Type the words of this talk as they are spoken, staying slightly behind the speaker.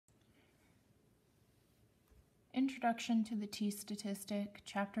Introduction to the T-Statistic,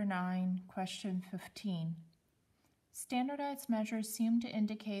 Chapter 9, Question 15. Standardized measures seem to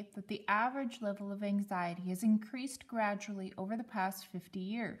indicate that the average level of anxiety has increased gradually over the past 50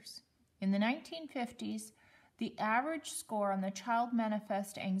 years. In the 1950s, the average score on the Child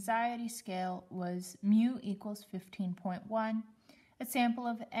Manifest Anxiety Scale was mu equals 15.1. A sample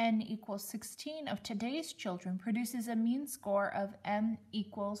of n equals 16 of today's children produces a mean score of m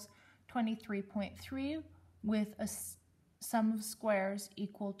equals 23.3 with a sum of squares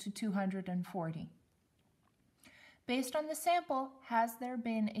equal to 240. Based on the sample, has there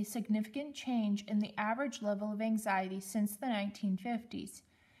been a significant change in the average level of anxiety since the 1950s?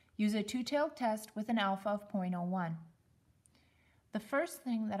 Use a two-tailed test with an alpha of 0.01. The first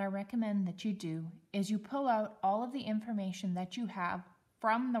thing that I recommend that you do is you pull out all of the information that you have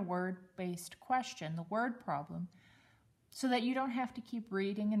from the word-based question, the word problem, so that you don't have to keep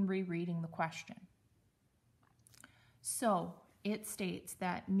reading and rereading the question. So it states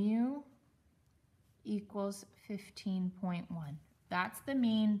that mu equals 15.1. That's the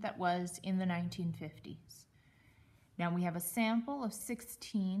mean that was in the 1950s. Now we have a sample of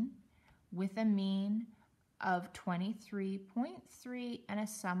 16 with a mean of 23.3 and a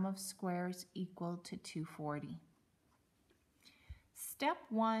sum of squares equal to 240. Step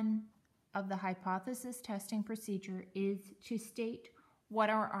 1 of the hypothesis testing procedure is to state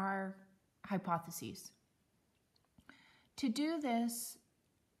what are our hypotheses. To do this,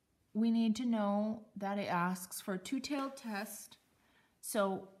 we need to know that it asks for a two-tailed test.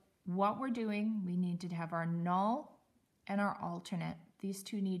 So what we're doing, we need to have our null and our alternate. These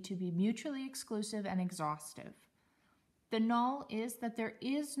two need to be mutually exclusive and exhaustive. The null is that there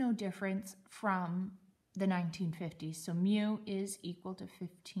is no difference from the 1950s, so mu is equal to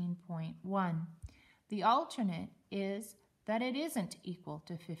 15.1. The alternate is that it isn't equal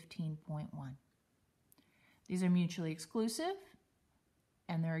to 15.1. These are mutually exclusive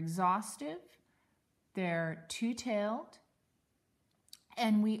and they're exhaustive, they're two-tailed,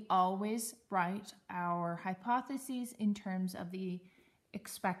 and we always write our hypotheses in terms of the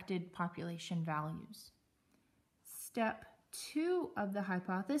expected population values. Step 2 of the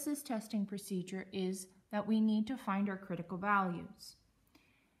hypothesis testing procedure is that we need to find our critical values.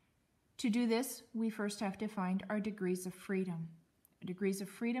 To do this, we first have to find our degrees of freedom. Degrees of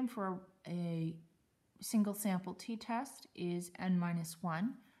freedom for a single sample t-test is n minus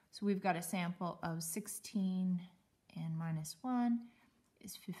 1. So we've got a sample of 16, n minus 1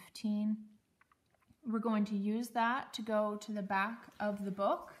 is 15. We're going to use that to go to the back of the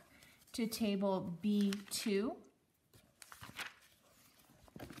book to table B2.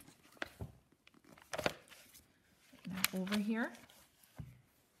 Now over here,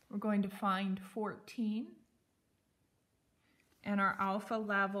 we're going to find 14, and our alpha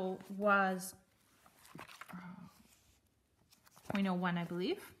level was 0.01, I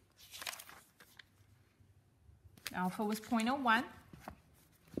believe. Alpha was 0.01.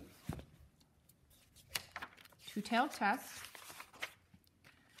 Two-tailed test.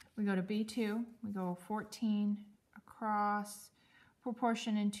 We go to B2, we go 14 across,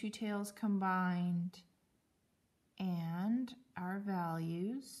 proportion and two tails combined, and our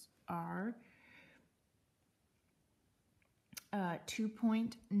values are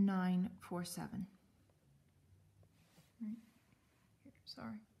 2.947.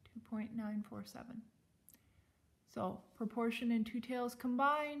 Sorry, 2.947. So proportion and two tails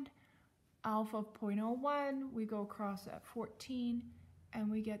combined, alpha of 0.01, we go across at 14, and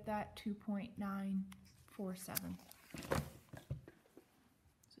we get that 2.947.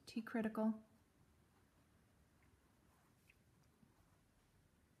 So T critical.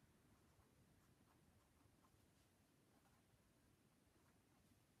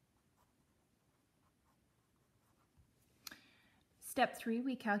 Step 3,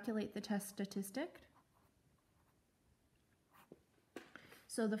 we calculate the test statistic.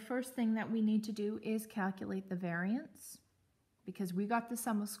 So the first thing that we need to do is calculate the variance, because we got the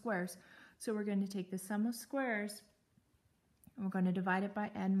sum of squares. So we're going to take the sum of squares and we're going to divide it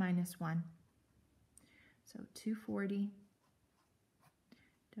by n minus 1. So 240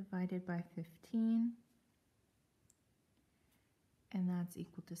 divided by 15, and that's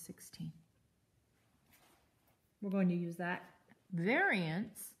equal to 16. We're going to use that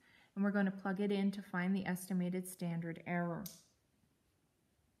variance and we're going to plug it in to find the estimated standard error.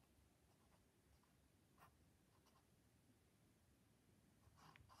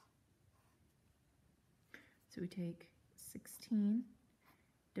 So we take 16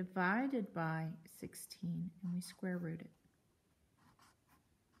 divided by 16 and we square root it.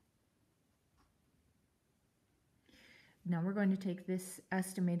 Now we're going to take this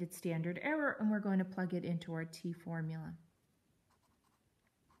estimated standard error and we're going to plug it into our t formula.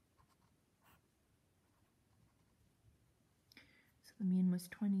 So the mean was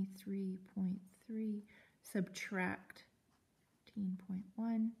 23.3, subtract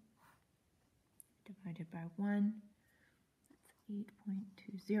 15.1 divided by 1, that's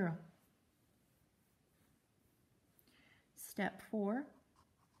 8.20. Step 4.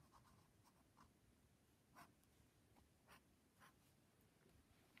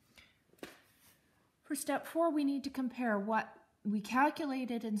 For step 4, we need to compare what we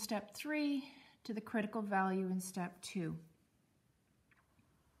calculated in step 3 to the critical value in step 2.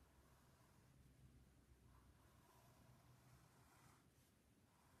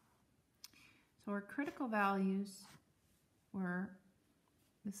 So our critical values were,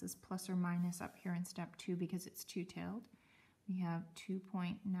 this is plus or minus up here in step 2 because it's two-tailed. We have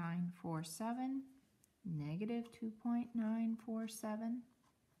 2.947, negative 2.947.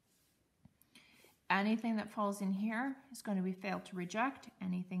 Anything that falls in here is going to be failed to reject.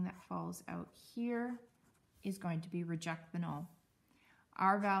 Anything that falls out here is going to be reject the null.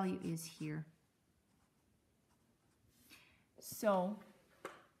 Our value is here. So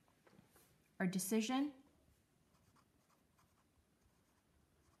our decision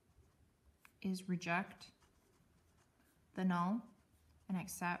is reject the null and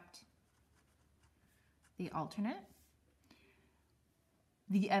accept the alternate.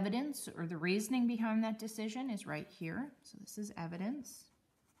 The evidence or the reasoning behind that decision is right here. So this is evidence.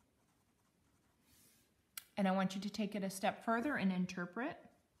 And I want you to take it a step further and interpret.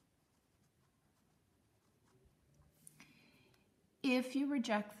 If you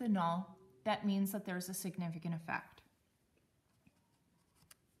reject the null, that means that there's a significant effect.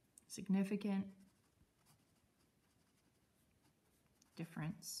 Significant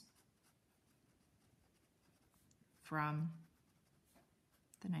difference from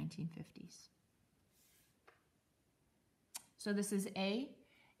the 1950s. So this is A.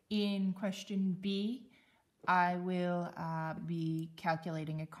 In question B, I will be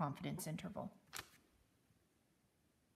calculating a confidence interval.